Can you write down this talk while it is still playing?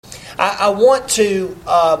I want to,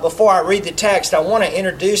 before I read the text, I want to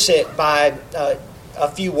introduce it by a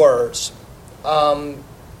few words.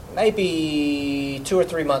 Maybe 2 or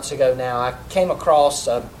 3 months ago now, I came across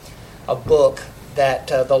a book that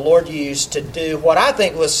the Lord used to do what I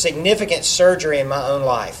think was significant surgery in my own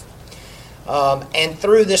life. And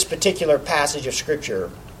through this particular passage of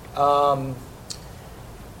Scripture.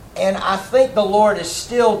 And I think the Lord is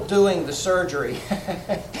still doing the surgery.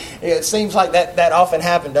 It seems like that often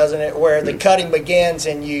happens, doesn't it? Where the cutting begins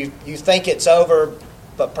and you think it's over,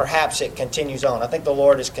 but perhaps it continues on. I think the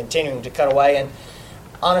Lord is continuing to cut away. And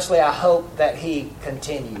honestly, I hope that He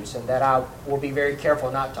continues and that I will be very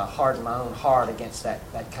careful not to harden my own heart against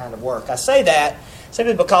that kind of work. I say that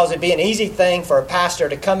simply because it'd be an easy thing for a pastor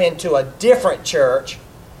to come into a different church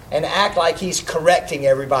and act like he's correcting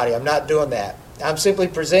everybody. I'm not doing that. I'm simply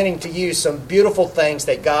presenting to you some beautiful things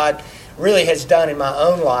that God really has done in my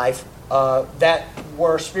own life that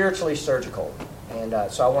were spiritually surgical. And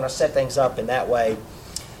so I want to set things up in that way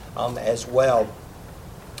as well.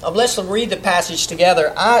 Let's read the passage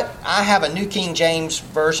together. I have a New King James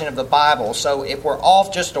Version of the Bible, so if we're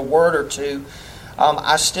off just a word or two,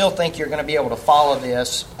 I still think you're going to be able to follow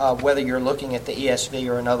this, whether you're looking at the ESV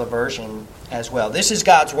or another version as well. This is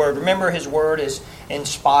God's Word. Remember, His Word is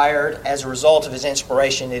inspired. As a result of His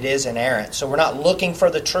inspiration, it is inerrant. So we're not looking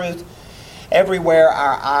for the truth. Everywhere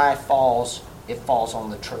our eye falls, it falls on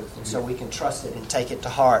the truth. And so we can trust it and take it to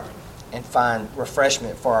heart and find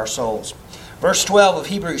refreshment for our souls. Verse 12 of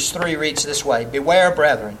Hebrews 3 reads this way, "Beware,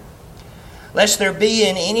 brethren, lest there be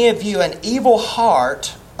in any of you an evil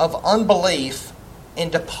heart of unbelief in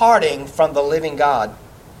departing from the living God.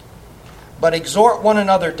 But exhort one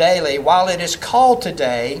another daily, while it is called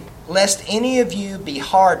today, lest any of you be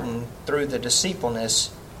hardened through the deceitfulness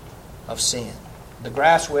of sin." The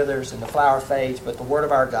grass withers and the flower fades, but the word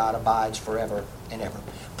of our God abides forever and ever.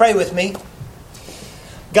 Pray with me.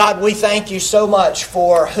 God, we thank You so much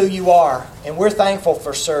for who You are, and we're thankful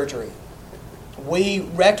for surgery. We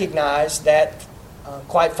recognize that,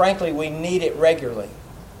 quite frankly, we need it regularly.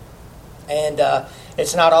 And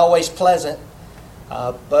it's not always pleasant,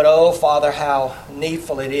 but oh, Father, how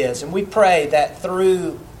needful it is. And we pray that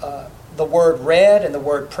through the word read and the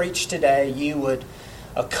word preached today, You would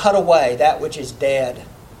cut away that which is dead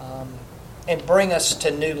and bring us to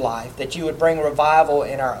new life, that You would bring revival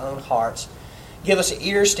in our own hearts. Give us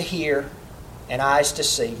ears to hear and eyes to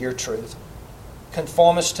see Your truth.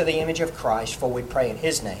 Conform us to the image of Christ, for we pray in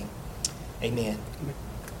His name. Amen.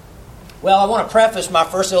 Well, I want to preface my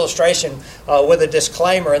first illustration with a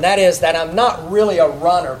disclaimer, and that is that I'm not really a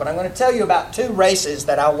runner, but I'm going to tell you about 2 races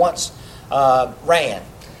that I once ran.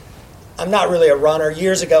 I'm not really a runner.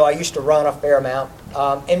 Years ago, I used to run a fair amount.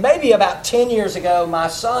 And maybe about 10 years ago, my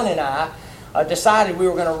son and I decided we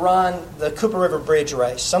were going to run the Cooper River Bridge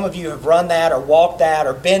race. Some of you have run that or walked that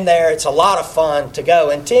or been there. It's a lot of fun to go.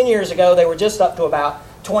 And 10 years ago, they were just up to about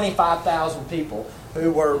 25,000 people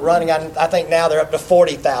who were running. I think now they're up to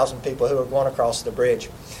 40,000 people who are going across the bridge.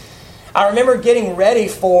 I remember getting ready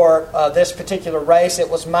for this particular race. It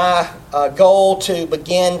was my goal to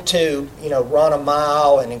begin to, run a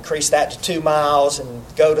mile and increase that to 2 miles and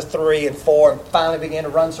go to 3 and 4 and finally begin to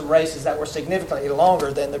run some races that were significantly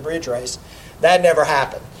longer than the bridge race. That never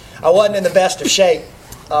happened. I wasn't in the best of shape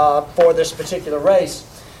for this particular race.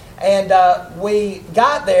 And we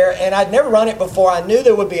got there, and I'd never run it before. I knew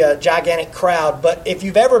there would be a gigantic crowd, but if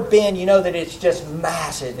you've ever been, you know that it's just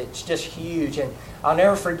massive. It's just huge. And I'll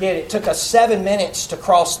never forget, it took us 7 minutes to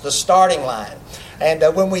cross the starting line. And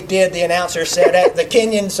when we did, the announcer said, "Hey, the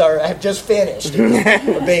Kenyans have just finished,"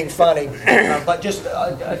 being funny. But just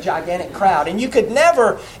a gigantic crowd. And you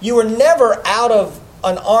were never out of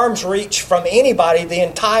an arm's reach from anybody the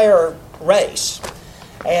entire race.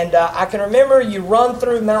 And I can remember you run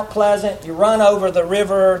through Mount Pleasant, you run over the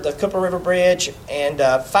river, the Cooper River Bridge, and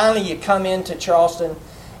finally you come into Charleston,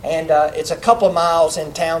 and it's a couple of miles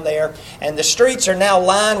in town there, and the streets are now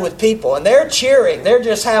lined with people, and they're cheering. They're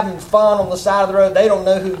just having fun on the side of the road. They don't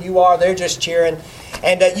know who you are. They're just cheering.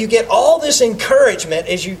 And you get all this encouragement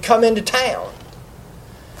as you come into town.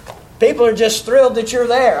 People are just thrilled that you're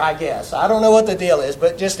there, I guess. I don't know what the deal is,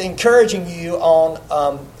 but just encouraging you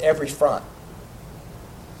on every front.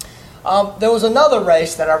 There was another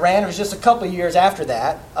race that I ran. It was just a couple of years after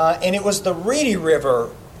that, and it was the Reedy River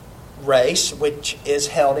race, which is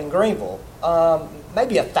held in Greenville.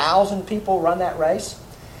 Maybe 1,000 people run that race.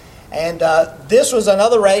 And this was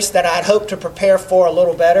another race that I'd hoped to prepare for a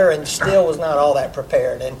little better and still was not all that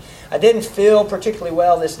prepared. And I didn't feel particularly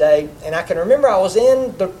well this day. And I can remember I was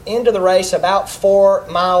in the end of the race about 4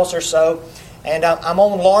 miles or so, and I'm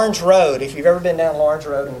on Lawrence Road, if you've ever been down Lawrence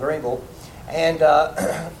Road in Greenville. And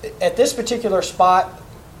at this particular spot,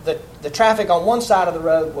 the traffic on one side of the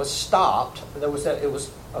road was stopped. It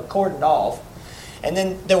was cordoned off. And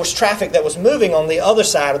then there was traffic that was moving on the other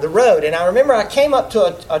side of the road. And I remember I came up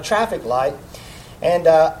to a traffic light, and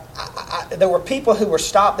there were people who were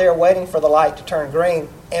stopped there waiting for the light to turn green.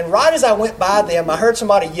 And right as I went by them, I heard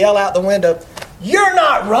somebody yell out the window, "You're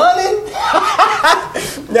not running!"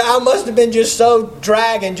 Now, I must have been just so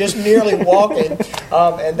dragging, just merely walking,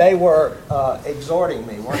 and they were exhorting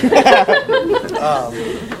me, weren't they?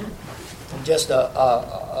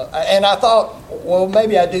 And I thought, well,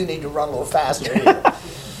 maybe I do need to run a little faster here.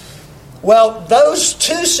 Well, those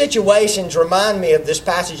two situations remind me of this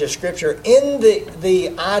passage of Scripture in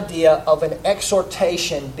the idea of an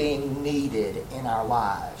exhortation being needed in our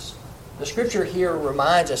lives. The Scripture here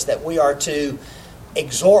reminds us that we are to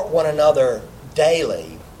exhort one another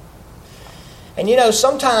daily. And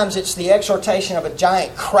sometimes it's the exhortation of a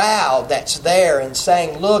giant crowd that's there and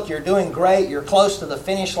saying, look, you're doing great, you're close to the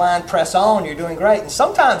finish line, press on, you're doing great. And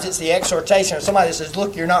sometimes it's the exhortation of somebody that says,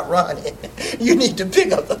 look, you're not running. You need to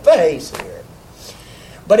pick up the pace here.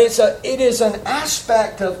 But it is an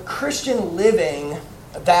aspect of Christian living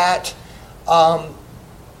that, I'll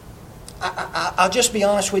just be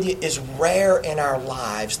honest with you, is rare in our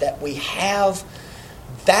lives, that we have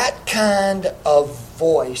that kind of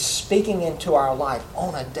voice speaking into our life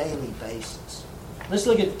on a daily basis. Let's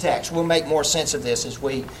look at the text. We'll make more sense of this as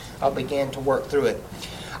we begin to work through it.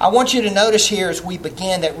 I want you to notice here as we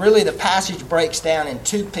begin that really the passage breaks down in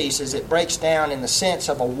two pieces. It breaks down in the sense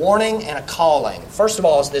of a warning and a calling. First of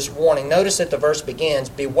all is this warning. Notice that the verse begins,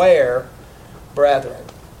 "Beware, brethren."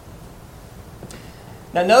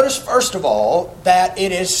 Now notice first of all that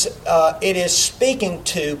it is speaking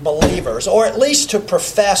to believers, or at least to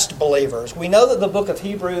professed believers. We know that the book of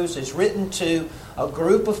Hebrews is written to a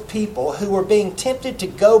group of people who were being tempted to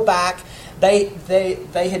go back. They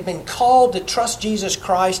had been called to trust Jesus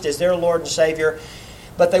Christ as their Lord and Savior,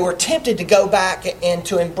 but they were tempted to go back and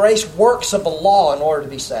to embrace works of the law in order to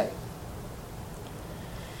be saved.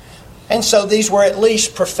 And so these were at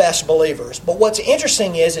least professed believers. But what's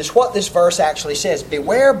interesting is what this verse actually says.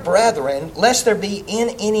 "Beware, brethren, lest there be in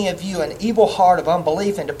any of you an evil heart of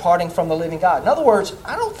unbelief in departing from the living God." In other words,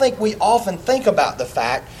 I don't think we often think about the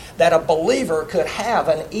fact that a believer could have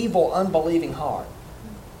an evil, unbelieving heart.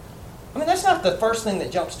 I mean, that's not the first thing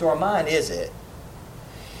that jumps to our mind, is it?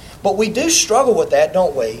 But we do struggle with that,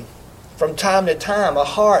 don't we? From time to time, a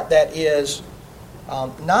heart that is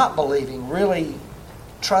not believing, really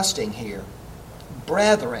trusting here.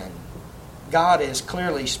 Brethren, God is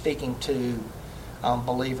clearly speaking to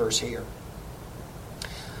believers here.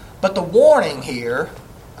 But the warning here,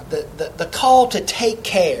 the call to take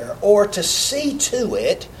care or to see to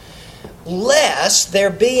it, lest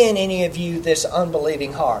there be in any of you this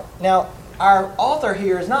unbelieving heart. Now, our author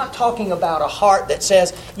here is not talking about a heart that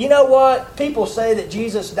says, you know what, people say that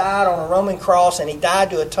Jesus died on a Roman cross and He died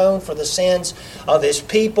to atone for the sins of His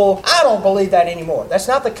people. I don't believe that anymore. That's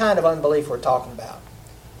not the kind of unbelief we're talking about.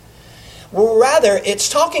 Well, rather, it's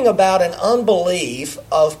talking about an unbelief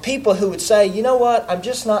of people who would say, you know what, I'm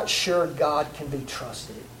just not sure God can be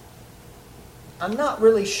trusted. I'm not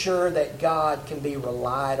really sure that God can be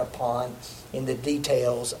relied upon in the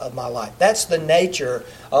details of my life. That's the nature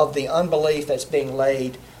of the unbelief that's being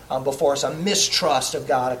laid before us, a mistrust of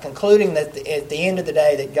God, a concluding that at the end of the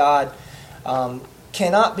day that God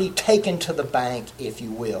cannot be taken to the bank, if you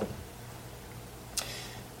will.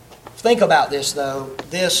 Think about this, though.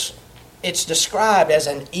 It's described as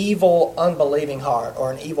an evil, unbelieving heart,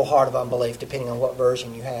 or an evil heart of unbelief, depending on what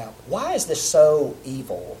version you have. Why is this so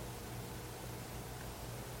evil?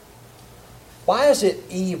 Why is it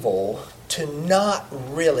evil to not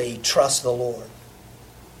really trust the Lord?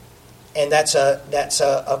 And that's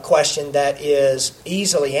a question that is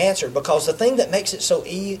easily answered, because the thing that makes it so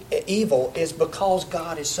evil is because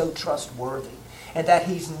God is so trustworthy and that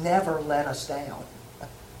He's never let us down.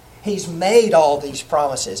 He's made all these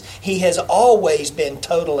promises. He has always been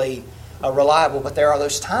totally reliable, but there are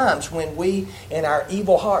those times when we, in our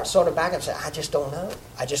evil heart, sort of back up and say, I just don't know.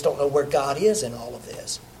 I just don't know where God is in all of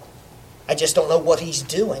this. I just don't know what He's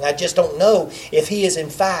doing. I just don't know if He is in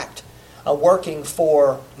fact working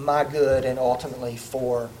for my good and ultimately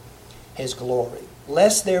for His glory.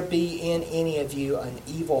 Lest there be in any of you an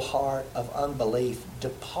evil heart of unbelief,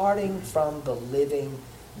 departing from the living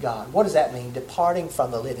God. What does that mean, departing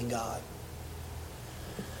from the living God?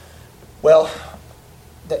 Well,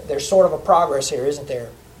 there's sort of a progress here, isn't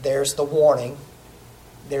there? There's the warning.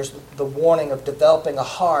 There's the warning of developing a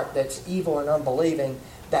heart that's evil and unbelieving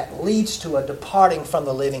that leads to a departing from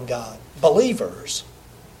the living God. Believers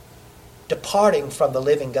departing from the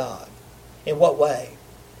living God. In what way?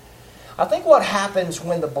 I think what happens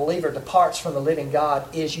when the believer departs from the living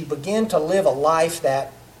God is you begin to live a life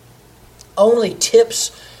that only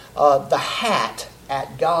tips the hat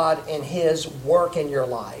at God and His work in your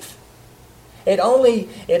life. It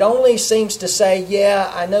only seems to say,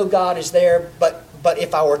 yeah, I know God is there, but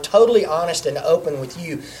if I were totally honest and open with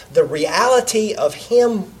you, the reality of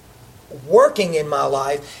Him working in my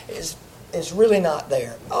life is really not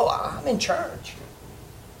there. Oh, I'm in church.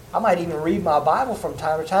 I might even read my Bible from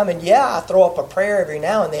time to time, and yeah, I throw up a prayer every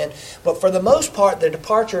now and then, but for the most part, the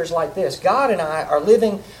departure is like this. God and I are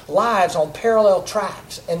living lives on parallel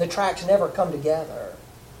tracks, and the tracks never come together.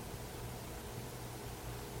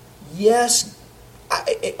 Yes,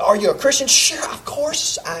 are you a Christian? Sure, of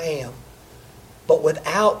course I am. But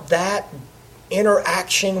without that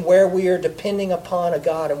interaction where we are depending upon a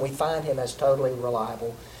God and we find Him as totally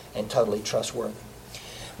reliable and totally trustworthy.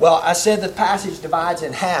 Well, I said the passage divides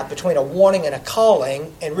in half between a warning and a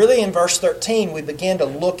calling. And really in verse 13 we begin to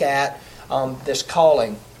look at this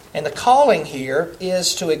calling. And the calling here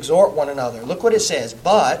is to exhort one another. Look what it says.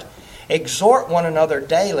 But exhort one another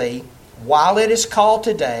daily while it is called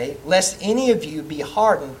today, lest any of you be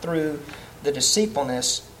hardened through the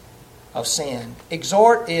deceitfulness of sin.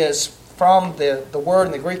 Exhort is from the word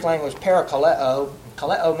in the Greek language parakaleo.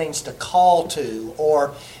 Kaleo means to call to,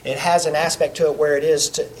 or it has an aspect to it where it is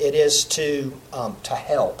to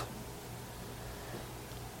help.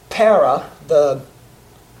 Para, the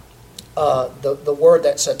word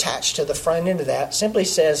that's attached to the front end of that, simply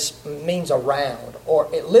means around, or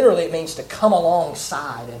it means to come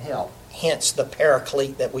alongside and help. Hence the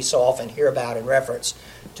paraclete that we so often hear about in reference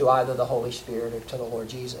to either the Holy Spirit or to the Lord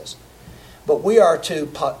Jesus. But we are to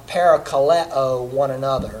parakaleo one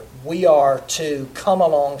another. We are to come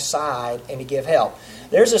alongside and to give help.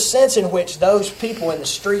 There's a sense in which those people in the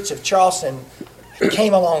streets of Charleston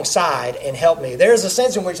came alongside and helped me. There's a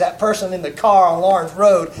sense in which that person in the car on Lawrence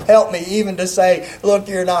Road helped me, even to say, look,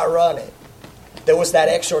 you're not running. There was that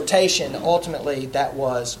exhortation ultimately that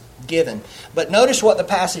was given. But notice what the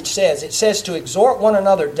passage says. It says to exhort one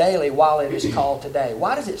another daily while it is called today.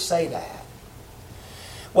 Why does it say that?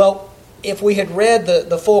 Well, if we had read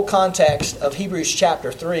the full context of Hebrews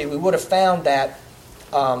chapter 3, we would have found that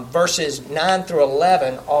verses 9 through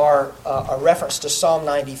 11 are a reference to Psalm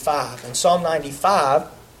 95. And Psalm 95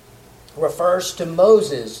 refers to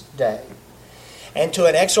Moses' day and to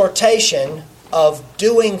an exhortation of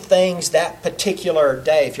doing things that particular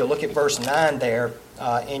day. If you'll look at verse 9 there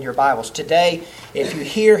in your Bibles. Today, if you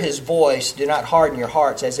hear His voice, do not harden your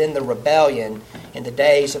hearts as in the rebellion in the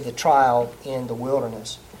days of the trial in the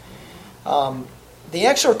wilderness. The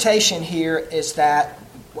exhortation here is that,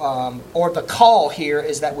 or the call here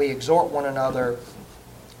is that we exhort one another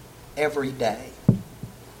every day.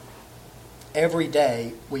 Every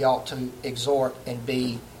day we ought to exhort and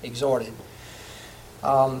be exhorted.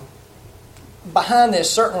 Behind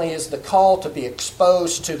this certainly is the call to be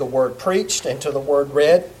exposed to the Word preached and to the Word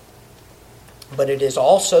read, but it is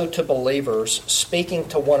also to believers speaking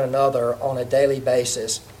to one another on a daily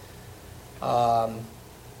basis,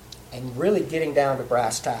 and really getting down to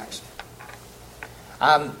brass tacks.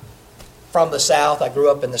 I'm from the South. I grew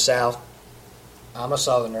up in the South. I'm a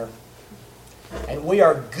Southerner. And we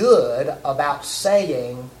are good about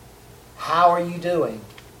saying, how are you doing?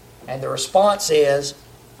 And the response is,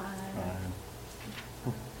 fine.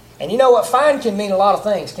 And you know what? Fine can mean a lot of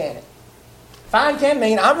things, can't it? Fine can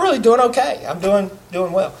mean, I'm really doing okay. I'm doing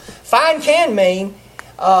well. Fine can mean,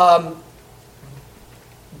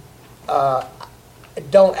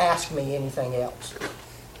 don't ask me anything else.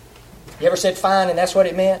 You ever said fine and that's what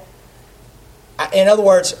it meant? In other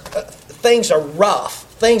words, things are rough.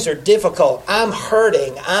 Things are difficult. I'm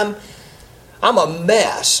hurting. I'm a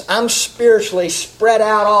mess. I'm spiritually spread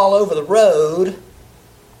out all over the road.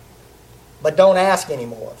 But don't ask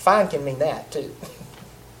anymore. Fine can mean that too.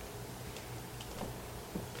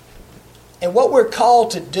 And what we're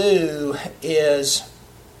called to do is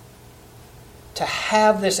to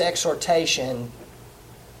have this exhortation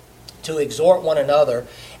to exhort one another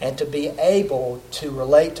and to be able to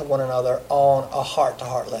relate to one another on a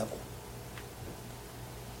heart-to-heart level.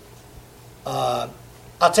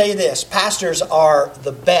 I'll tell you this, pastors are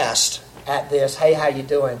the best at this, hey, how you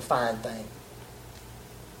doing, fine thing.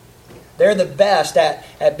 They're the best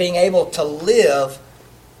at being able to live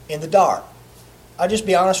in the dark. I'll just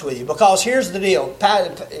be honest with you, because here's the deal.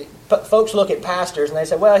 Folks look at pastors and they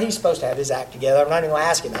say, well, he's supposed to have his act together. I'm not even going to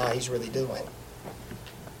ask him how he's really doing.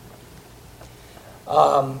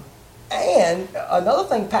 And another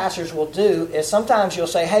thing pastors will do is sometimes you'll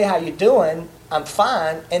say, hey, how you doing? I'm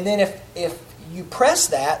fine. And then if you press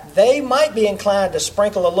that, they might be inclined to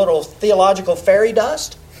sprinkle a little theological fairy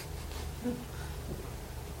dust.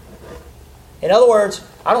 In other words,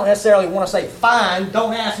 I don't necessarily want to say, fine,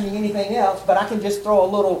 don't ask me anything else, but I can just throw a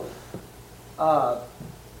little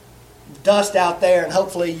dust out there and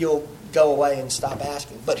hopefully you'll go away and stop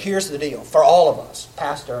asking. But here's the deal, for all of us,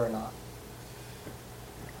 pastor or not,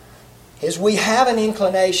 is we have an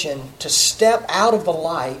inclination to step out of the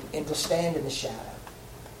light and to stand in the shadow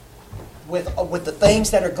with the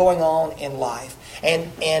things that are going on in life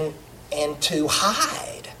and to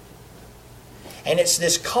hide. And it's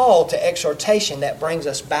this call to exhortation that brings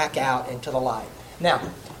us back out into the light. Now,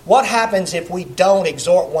 what happens if we don't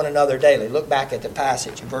exhort one another daily? Look back at the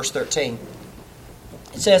passage in verse 13.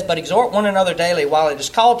 It says, "But exhort one another daily while it is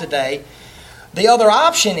called today." The other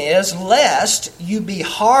option is, "Lest you be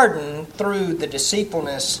hardened through the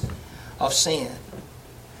deceitfulness of sin."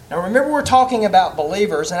 Now remember, we're talking about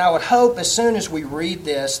believers, and I would hope as soon as we read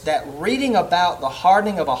this that reading about the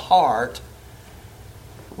hardening of a heart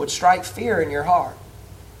would strike fear in your heart.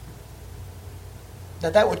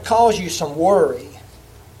 That would cause you some worry.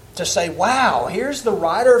 To say, wow, here's the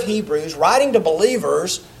writer of Hebrews writing to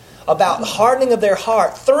believers about the hardening of their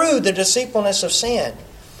heart through the deceitfulness of sin.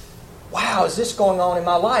 Wow, is this going on in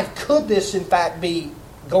my life? Could this in fact be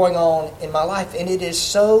going on in my life? And it is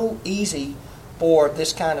so easy for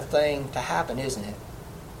this kind of thing to happen, isn't it?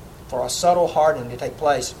 For a subtle hardening to take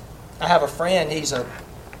place. I have a friend, he's a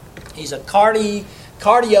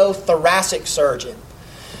cardiothoracic surgeon.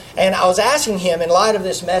 And I was asking him, in light of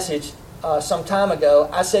this message some time ago,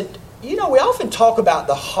 I said, we often talk about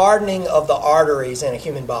the hardening of the arteries in a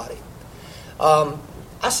human body.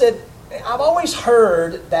 I said, I've always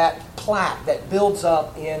heard that plaque that builds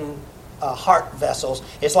up in heart vessels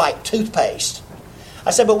is like toothpaste. I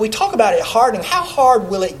said, but we talk about it hardening. How hard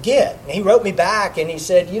will it get? And he wrote me back and he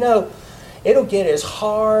said, it'll get as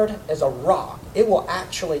hard as a rock. It will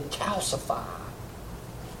actually calcify.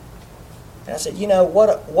 And I said,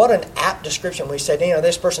 what an apt description. We said,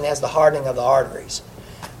 this person has the hardening of the arteries.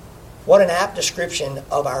 What an apt description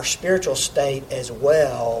of our spiritual state as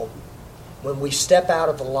well when we step out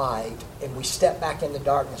of the light and we step back in the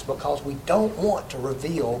darkness because we don't want to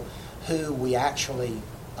reveal who we actually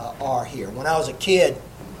are here. When I was a kid,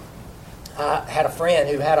 I had a friend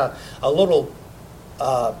who had a little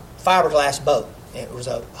fiberglass boat. It was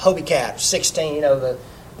a Hobie Cat, 16,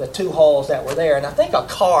 the two holes that were there. And I think a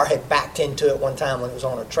car had backed into it one time when it was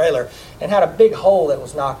on a trailer and had a big hole that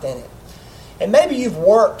was knocked in it. And maybe you've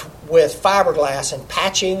worked with fiberglass and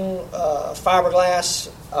patching fiberglass.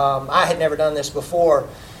 I had never done this before.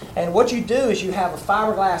 And what you do is you have a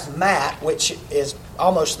fiberglass mat, which is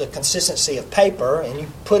almost the consistency of paper, and you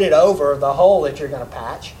put it over the hole that you're going to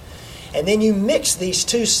patch. And then you mix these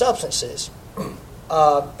two substances.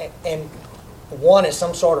 And one is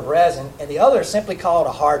some sort of resin, and the other is simply called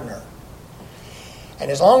a hardener.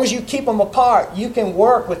 And as long as you keep them apart, you can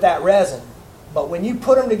work with that resin. But when you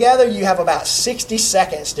put them together, you have about 60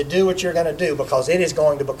 seconds to do what you're going to do because it is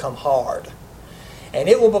going to become hard. And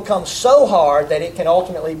it will become so hard that it can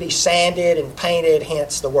ultimately be sanded and painted,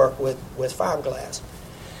 hence the work with fiberglass.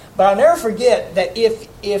 But I'll never forget that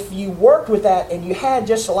if you worked with that and you had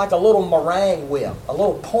just like a little meringue whip, a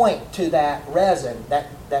little point to that resin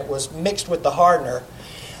that was mixed with the hardener,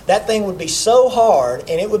 that thing would be so hard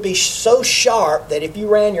and it would be so sharp that if you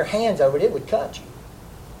ran your hands over it, it would cut you.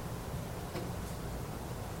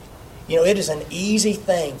 It is an easy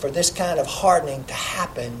thing for this kind of hardening to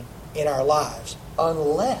happen in our lives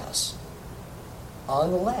unless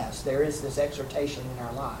there is this exhortation in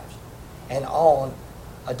our lives and on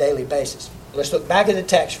a daily basis. Let's look back at the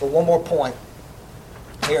text for one more point.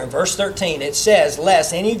 Here in verse 13 it says,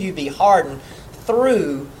 "Lest any of you be hardened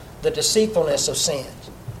through the deceitfulness of sins."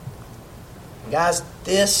 Guys,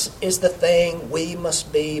 this is the thing we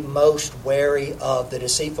must be most wary of, the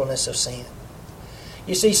deceitfulness of sin.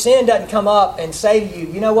 You see, sin doesn't come up and say to you,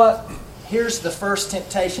 you know what, here's the first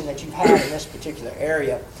temptation that you've had in this particular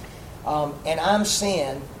area, and I'm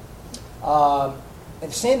sin.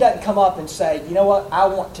 And sin doesn't come up and say, you know what, I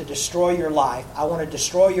want to destroy your life. I want to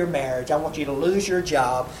destroy your marriage. I want you to lose your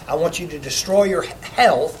job. I want you to destroy your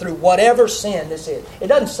health through whatever sin this is. It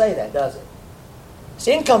doesn't say that, does it?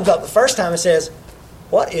 Sin comes up the first time and says,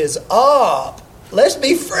 what is up? Let's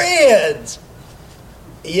be friends.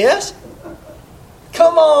 Yes?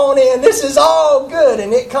 Come on in. This is all good.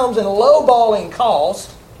 And it comes in low-balling cost.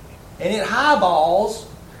 And it highballs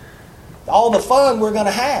all the fun we're going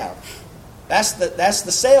to have. That's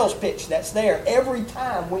the sales pitch that's there every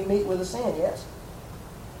time we meet with a sin, yes?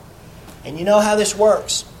 And you know how this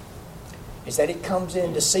works, is that it comes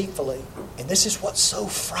in deceitfully. And this is what's so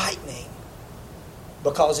frightening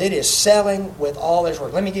because it is selling with all its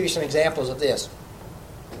worth. Let me give you some examples of this.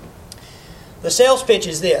 The sales pitch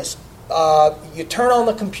is this. You turn on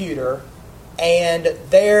the computer and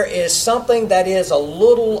there is something that is a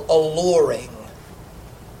little alluring.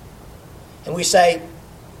 And we say,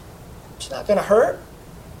 it's not going to hurt.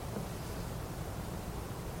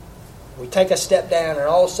 We take a step down and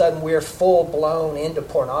all of a sudden we're full blown into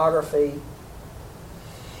pornography.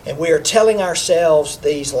 And we are telling ourselves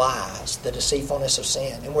these lies, the deceitfulness of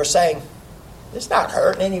sin. And we're saying, it's not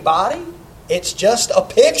hurting anybody. It's just a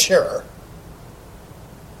picture.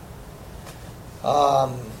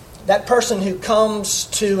 That person who comes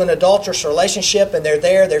to an adulterous relationship and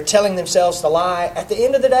they're telling themselves the lie. At the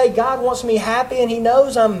end of the day, God wants me happy and He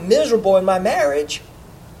knows I'm miserable in my marriage.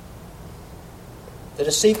 The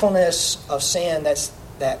deceitfulness of sin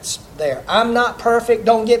that's there. I'm not perfect,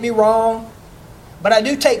 don't get me wrong. But I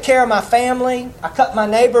do take care of my family. I cut my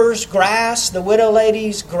neighbor's grass, the widow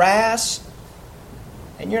lady's grass.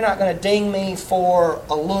 And you're not going to ding me for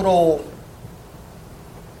a little,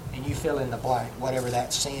 and you fill in the blank, whatever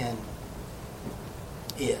that sin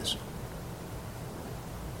is.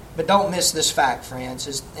 But don't miss this fact,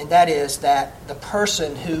 friends, and that is that the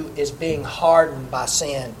person who is being hardened by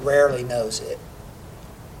sin rarely knows it.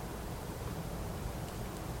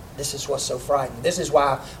 This is what's so frightening. This is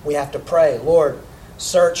why we have to pray, Lord,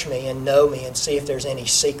 search me and know me and see if there's any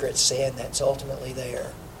secret sin that's ultimately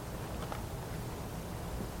there.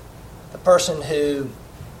 The person who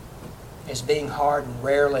is being hardened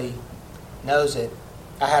rarely knows it.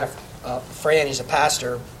 I had a friend, he's a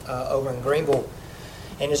pastor over in Greenville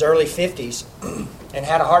in his early 50s and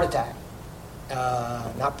had a heart attack.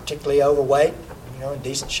 Not particularly overweight, in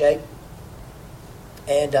decent shape.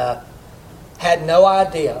 And had no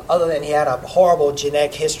idea, other than he had a horrible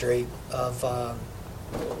genetic history of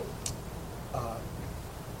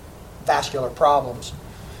vascular problems.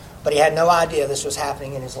 But he had no idea this was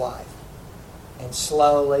happening in his life. And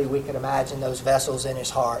slowly, we could imagine those vessels in his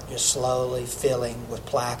heart just slowly filling with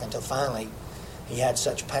plaque until finally he had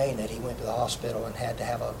such pain that he went to the hospital and had to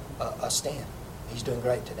have a stent. He's doing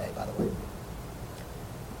great today, by the way.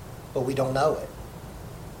 But we don't know it.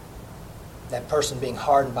 That person being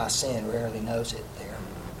hardened by sin rarely knows it there.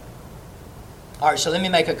 All right, so let me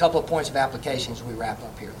make a couple of points of application as we wrap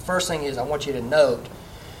up here. The first thing is I want you to note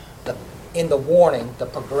in the warning the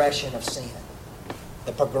progression of sin.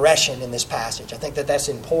 The progression in this passage. I think that's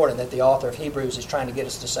important that the author of Hebrews is trying to get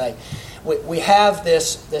us to say. We have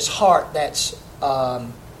this heart that's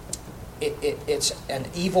it's an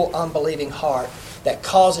evil, unbelieving heart that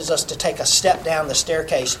causes us to take a step down the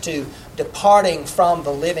staircase to departing from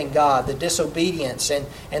the living God, the disobedience and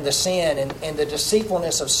the sin and the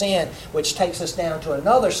deceitfulness of sin, which takes us down to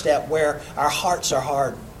another step where our hearts are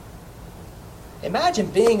hardened. Imagine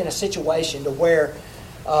being in a situation to where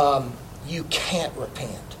you can't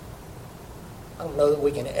repent. I don't know that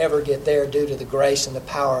we can ever get there due to the grace and the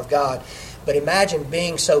power of God. But imagine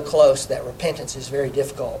being so close that repentance is very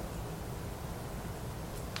difficult.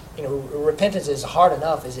 Repentance is hard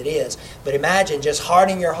enough as it is. But imagine just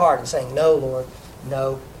hardening your heart and saying, no, Lord,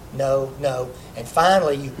 no, no, no. And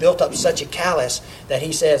finally, you've built up such a callous that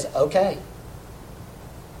He says, okay.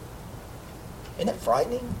 Isn't it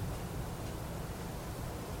frightening?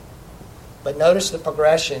 But notice the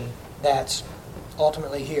progression that's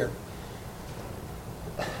ultimately here.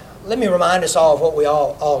 Let me remind us all of what we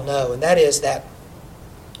all know, and that is that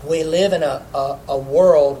we live in a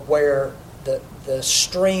world where the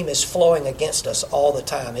stream is flowing against us all the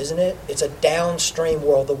time, isn't it? It's a downstream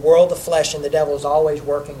world. The world, the flesh, and the devil is always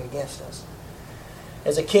working against us.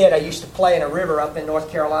 As a kid, I used to play in a river up in North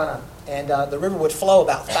Carolina, and the river would flow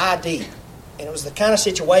about thigh deep. And it was the kind of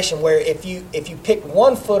situation where if you picked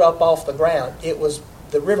 1 foot up off the ground,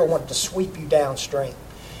 the river wanted to sweep you downstream.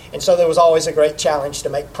 And so there was always a great challenge to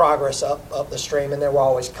make progress up the stream, and there were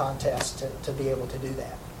always contests to be able to do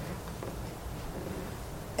that.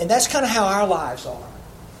 And that's kind of how our lives are.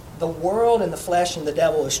 The world and the flesh and the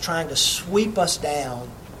devil is trying to sweep us down,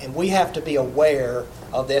 and we have to be aware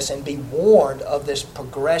of this and be warned of this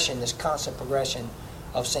progression, this constant progression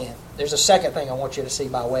of sin. There's a second thing I want you to see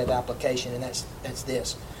by way of application, and that's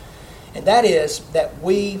this. And that is that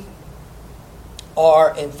we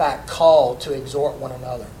are, in fact, called to exhort one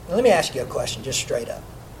another. Now, let me ask you a question, just straight up.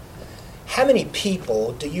 How many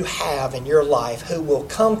people do you have in your life who will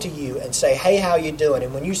come to you and say, hey, how you doing?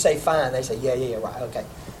 And when you say fine, they say, yeah, right, okay.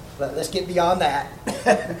 But let's get beyond that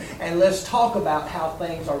and let's talk about how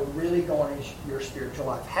things are really going in your spiritual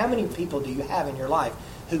life. How many people do you have in your life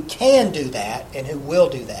who can do that and who will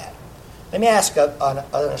do that? Let me ask an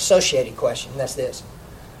associated question, and that's this.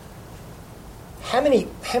 How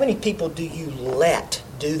many people do you let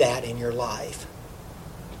do that in your life?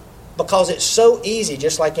 Because it's so easy,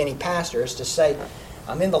 just like any pastor, is to say,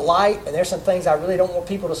 I'm in the light and there's some things I really don't want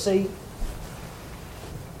people to see.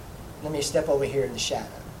 Let me step over here in the shadow.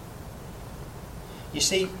 You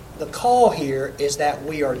see, the call here is that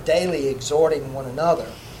we are daily exhorting one another.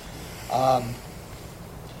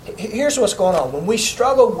 Here's what's going on. When we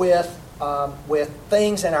struggle with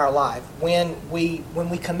things in our life, when we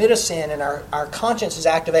commit a sin and our conscience is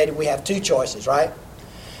activated, we have two choices, right?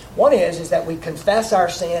 One is that we confess our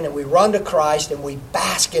sin and we run to Christ and we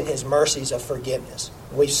bask in His mercies of forgiveness.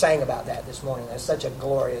 We sang about that this morning. That's such a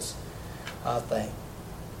glorious thing.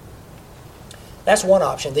 That's one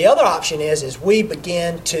option. The other option is we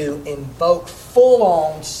begin to invoke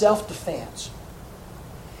full-on self-defense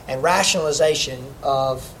and rationalization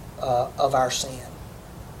of our sin.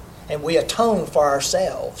 And we atone for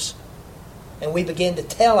ourselves. And we begin to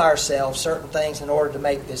tell ourselves certain things in order to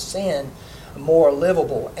make this sin more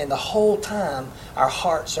livable. And the whole time, our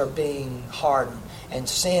hearts are being hardened. And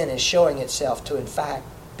sin is showing itself to, in fact,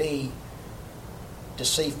 be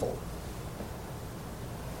deceitful.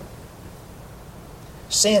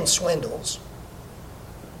 Sin swindles.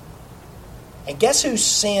 And guess whose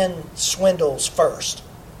sin swindles first?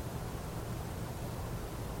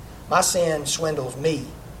 My sin swindles me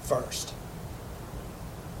first.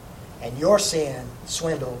 And your sin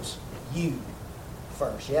swindles you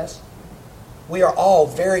first, yes? We are all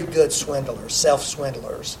very good swindlers,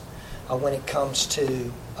 self-swindlers, when it comes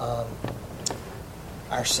to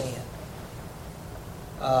our sin.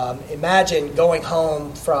 Imagine going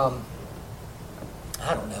home from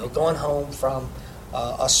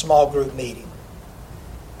a small group meeting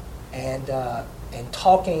and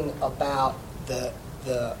talking about the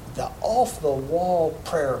off-the-wall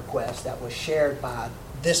prayer request that was shared by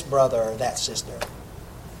this brother or that sister.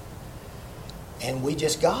 And we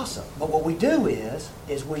just gossip. But what we do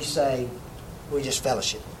is we say, we just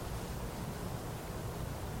fellowship.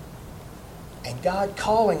 And God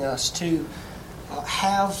calling us to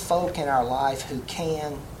have folk in our life who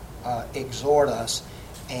can exhort us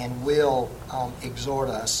and will exhort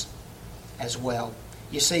us as well.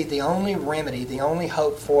 You see, the only remedy, the only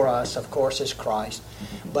hope for us, of course, is Christ.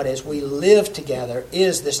 But as we live together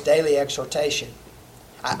is this daily exhortation.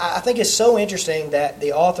 I think it's so interesting that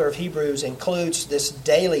the author of Hebrews includes this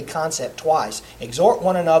daily concept twice. Exhort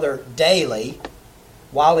one another daily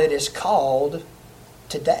while it is called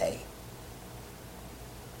today.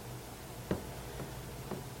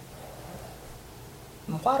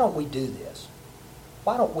 Why don't we do this?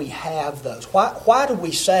 Why don't we have those? Why do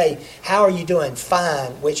we say, how are you doing?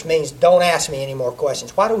 Fine, which means don't ask me any more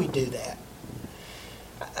questions. Why do we do that?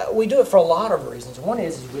 We do it for a lot of reasons. One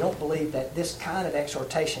is we don't believe that this kind of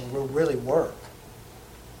exhortation will really work.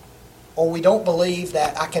 Or we don't believe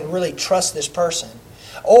that I can really trust this person.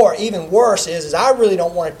 Or even worse is I really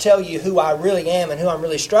don't want to tell you who I really am and who I'm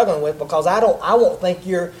really struggling with because I won't think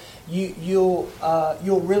you'll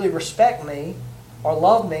really respect me or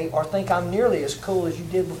love me or think I'm nearly as cool as you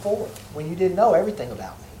did before when you didn't know everything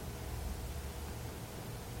about me.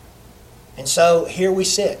 And so here we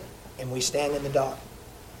sit and we stand in the dark.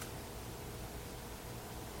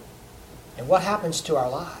 And what happens to our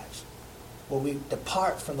lives? Well, we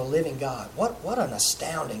depart from the living God. What an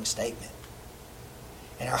astounding statement.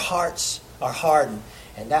 And our hearts are hardened.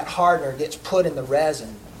 And that hardener gets put in the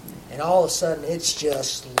resin. And all of a sudden it's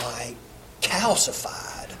just like calcified.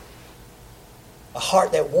 A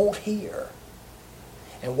heart that won't hear.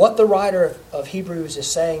 And what the writer of Hebrews is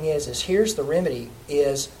saying is here's the remedy,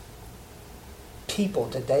 is people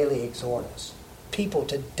to daily exhort us. People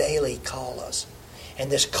to daily call us. And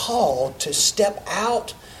this call to step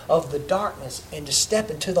out of the darkness and to step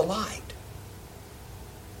into the light.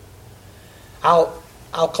 I'll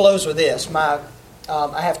close with this. I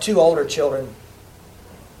have two older children,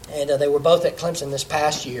 and they were both at Clemson this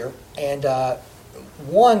past year. And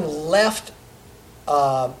one left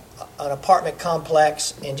an apartment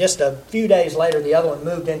complex, and just a few days later, the other one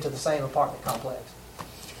moved into the same apartment complex.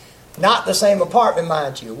 Not the same apartment,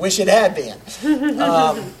 mind you. Wish it had been.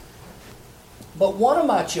 But one of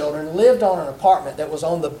my children lived on an apartment that was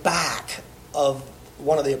on the back of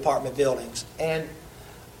one of the apartment buildings. And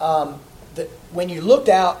when you looked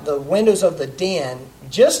out the windows of the den,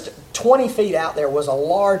 just 20 feet out there was a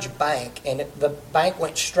large bank. And the bank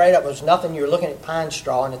went straight up. There was nothing. You were looking at pine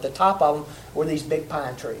straw. And at the top of them were these big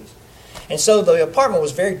pine trees. And so the apartment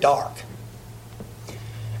was very dark.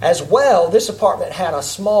 As well, this apartment had a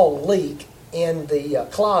small leak in the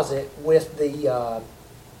closet with the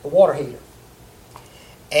water heater.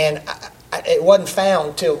 And it wasn't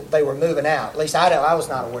found till they were moving out. At least I was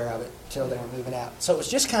not aware of it. until they were moving out. So it was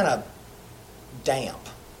just kind of damp.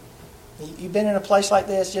 You've been in a place like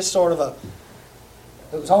this, just sort of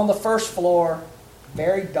it was on the first floor,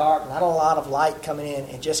 very dark, not a lot of light coming in,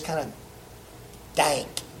 and just kind of dank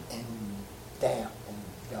and damp and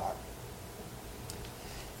dark.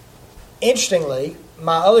 Interestingly,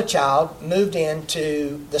 my other child moved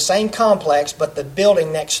into the same complex, but the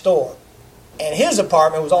building next door. And his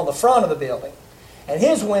apartment was on the front of the building. And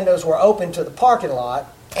his windows were open to the parking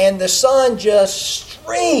lot, and the sun just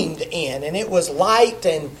streamed in, and it was light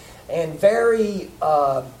and very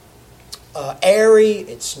airy.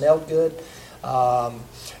 It smelled good,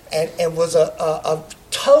 and was a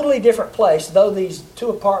totally different place, though these two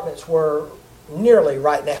apartments were nearly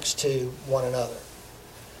right next to one another.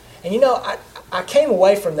 And I came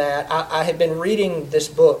away from that. I had been reading this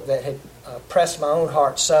book that had pressed my own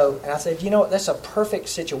heart so, and I said, that's a perfect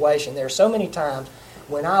situation. There are so many times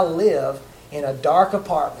when I live in a dark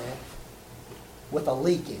apartment with a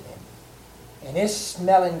leak in it, and it's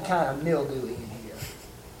smelling kind of mildewy in here,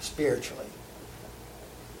 spiritually.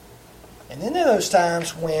 And then there are those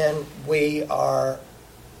times when we are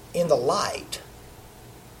in the light,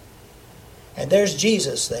 and there's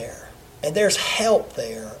Jesus there, and there's help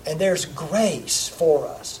there, and there's grace for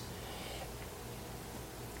us.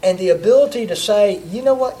 And the ability to say, you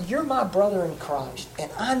know what, you're my brother in Christ,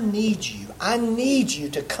 and I need you. I need you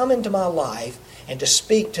to come into my life and to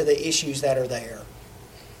speak to the issues that are there.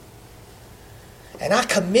 And I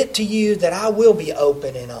commit to you that I will be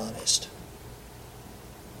open and honest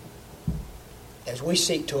as we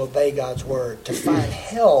seek to obey God's word, to find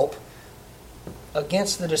help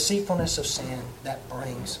against the deceitfulness of sin that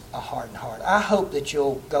brings a hardened heart. I hope that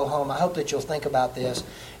you'll go home. I hope that you'll think about this.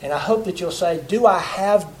 And I hope that you'll say, do I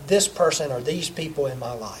have this person or these people in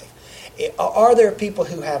my life? Are there people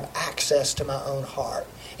who have access to my own heart?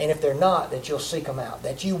 And if they're not, that you'll seek them out.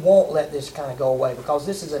 That you won't let this kind of go away. Because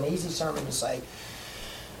this is an easy sermon to say,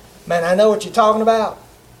 man, I know what you're talking about,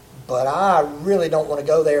 but I really don't want to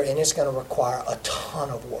go there, and it's going to require a ton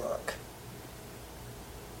of work.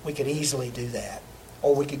 We could easily do that.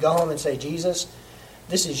 Or we could go home and say, Jesus,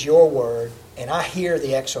 this is your word, and I hear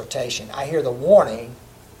the exhortation. I hear the warning,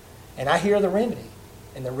 and I hear the remedy.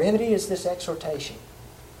 And the remedy is this exhortation.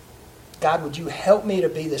 God, would you help me to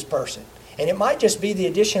be this person? And it might just be the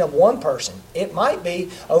addition of one person. It might be,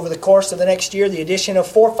 over the course of the next year, the addition of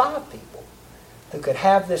 4 or 5 people who could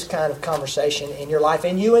have this kind of conversation in your life,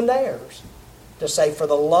 and you and theirs, to say, for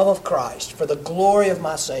the love of Christ, for the glory of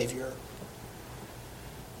my Savior,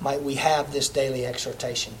 might we have this daily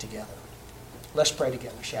exhortation together. Let's pray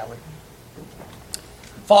together, shall we?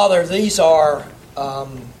 Father, these are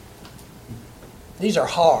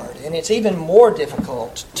hard, and it's even more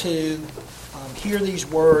difficult to hear these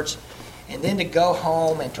words and then to go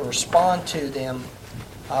home and to respond to them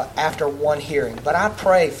after one hearing. But I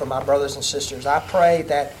pray for my brothers and sisters. I pray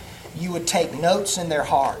that you would take notes in their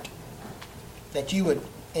heart, that you would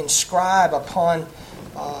inscribe upon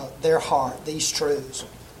their heart these truths,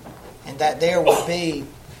 and that there would be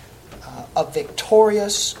a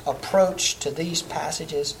victorious approach to these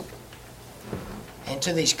passages and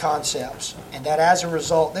to these concepts, and that as a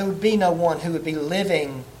result there would be no one who would be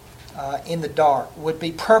living in the dark, would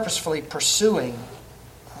be purposefully pursuing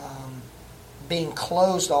being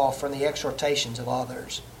closed off from the exhortations of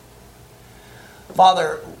others.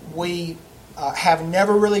 Father, we have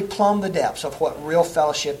never really plumbed the depths of what real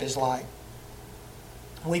fellowship is like.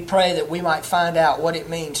 We pray that we might find out what it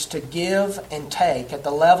means to give and take at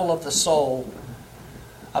the level of the soul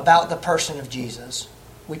about the person of Jesus.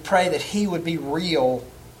 We pray that He would be real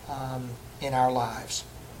in our lives.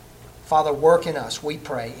 Father, work in us, we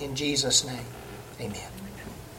pray, in Jesus' name. Amen.